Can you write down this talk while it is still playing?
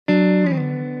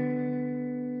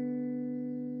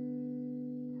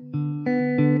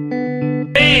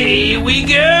Here we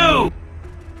go!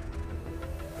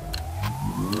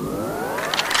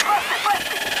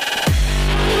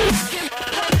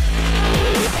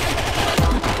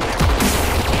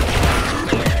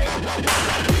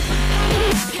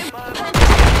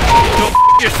 Go f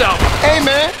yourself! Hey,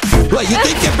 man! Well, you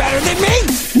think you're better than me?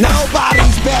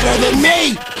 Nobody's better than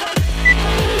me!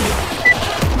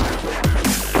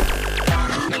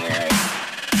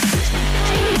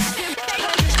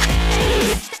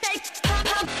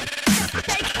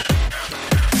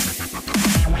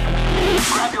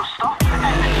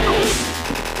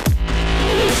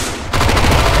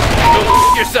 Go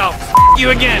f yourself! You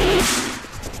again!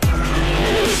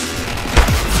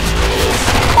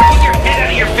 Get your head out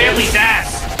of your family's ass!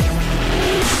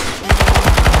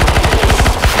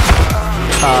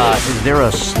 Is there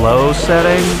a slow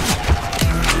setting?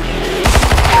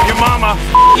 Your mama!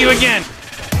 You again!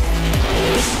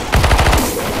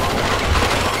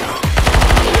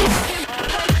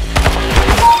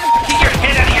 Get your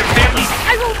head out of your family!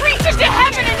 I will reach into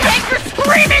heaven and make her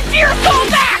scream into your soul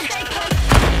back!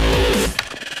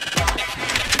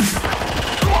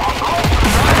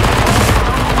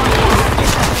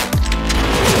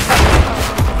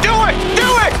 Do it! Do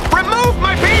it! Remove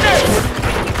my penis!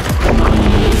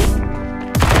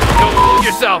 Go f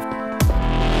yourself!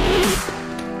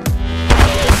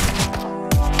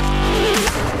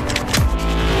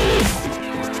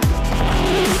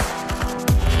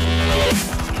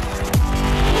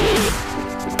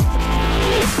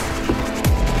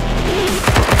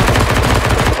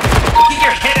 Get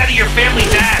your head out of your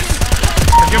family's ass!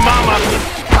 Your mama!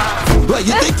 Well,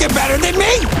 you think you're better than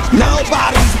me?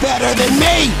 Nobody's better than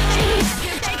me!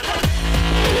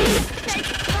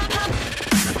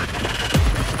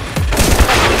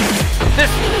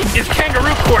 This is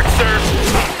kangaroo court, sir!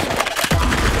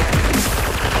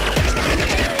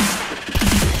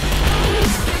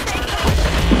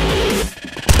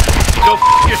 Go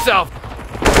f yourself!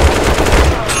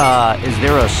 Is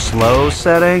there a slow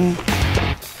setting?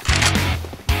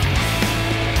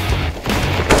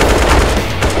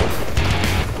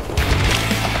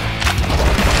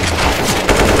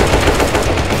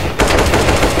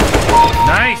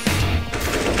 Nice!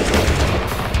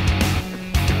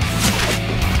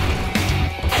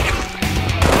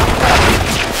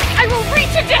 I will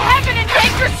reach into heaven and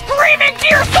make her scream into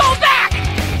your soul back!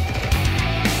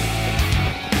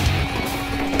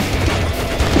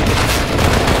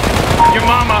 Your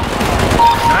mama!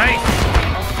 Nice!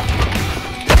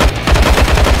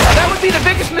 That would be the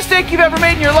biggest mistake you've ever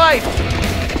made in your life!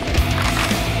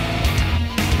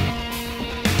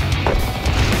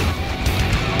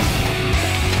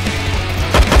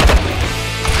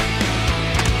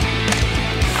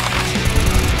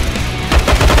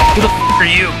 Who the f are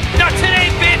you? Not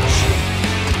today, bitch!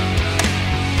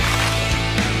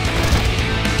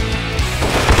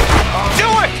 Do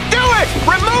it! Do it!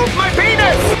 Remove my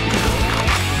penis!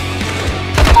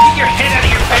 Get your head out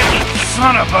of your family,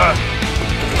 son of a...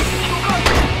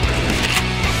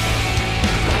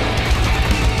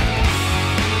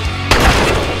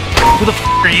 Who the f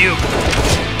are you?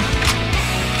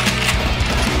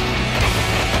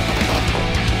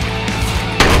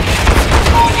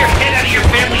 Get your head out of your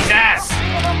family's ass!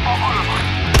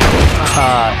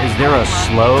 Is there a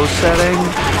slow setting?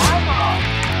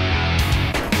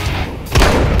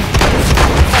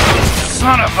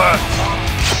 Son of a...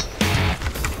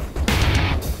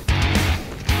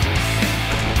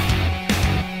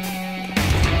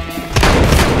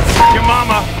 Your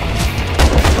mama!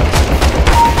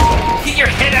 Get your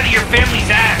head out of your family's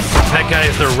ass! That guy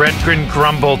is the red grin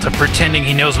grumble to pretending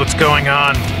he knows what's going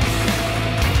on.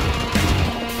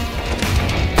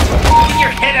 Get your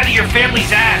head out of your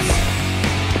family's ass!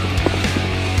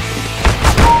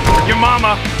 Your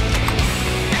mama!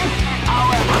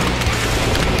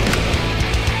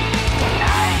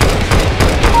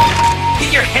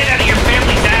 Get your head out of your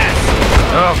family's ass!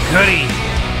 Oh, goody!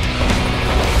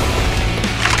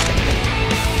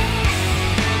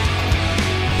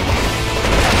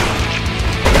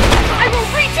 I will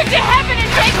reach into heaven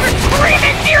and make her scream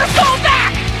into your soul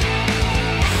back!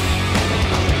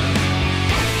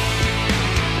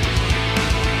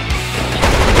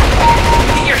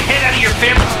 Get your head out of your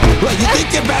family! Well, you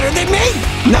think you're better than me?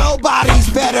 Nobody's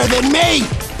better than me!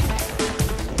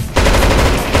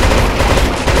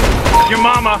 Your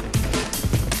mama!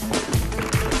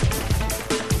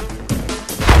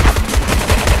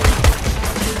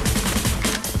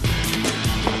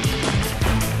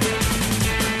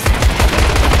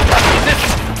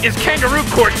 This is kangaroo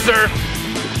court, sir!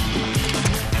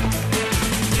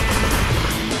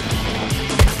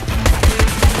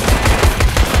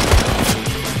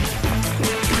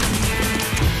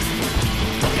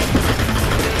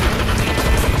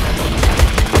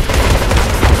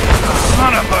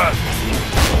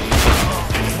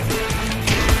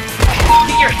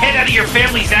 head out of your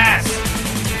family's ass!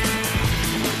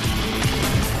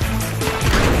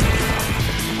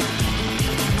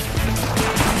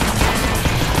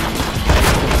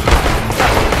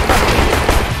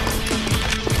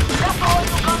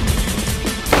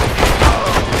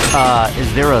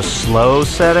 Is there a slow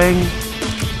setting?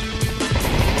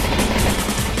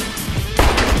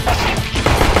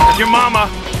 That's your mama!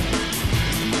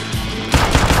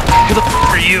 Who the f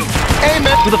are you? Hey,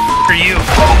 man. Who the f are you?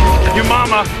 Your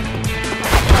mama!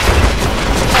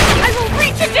 I will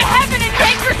reach into heaven and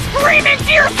take your screaming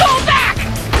dear soul back!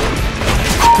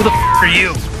 Who the f are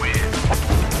you?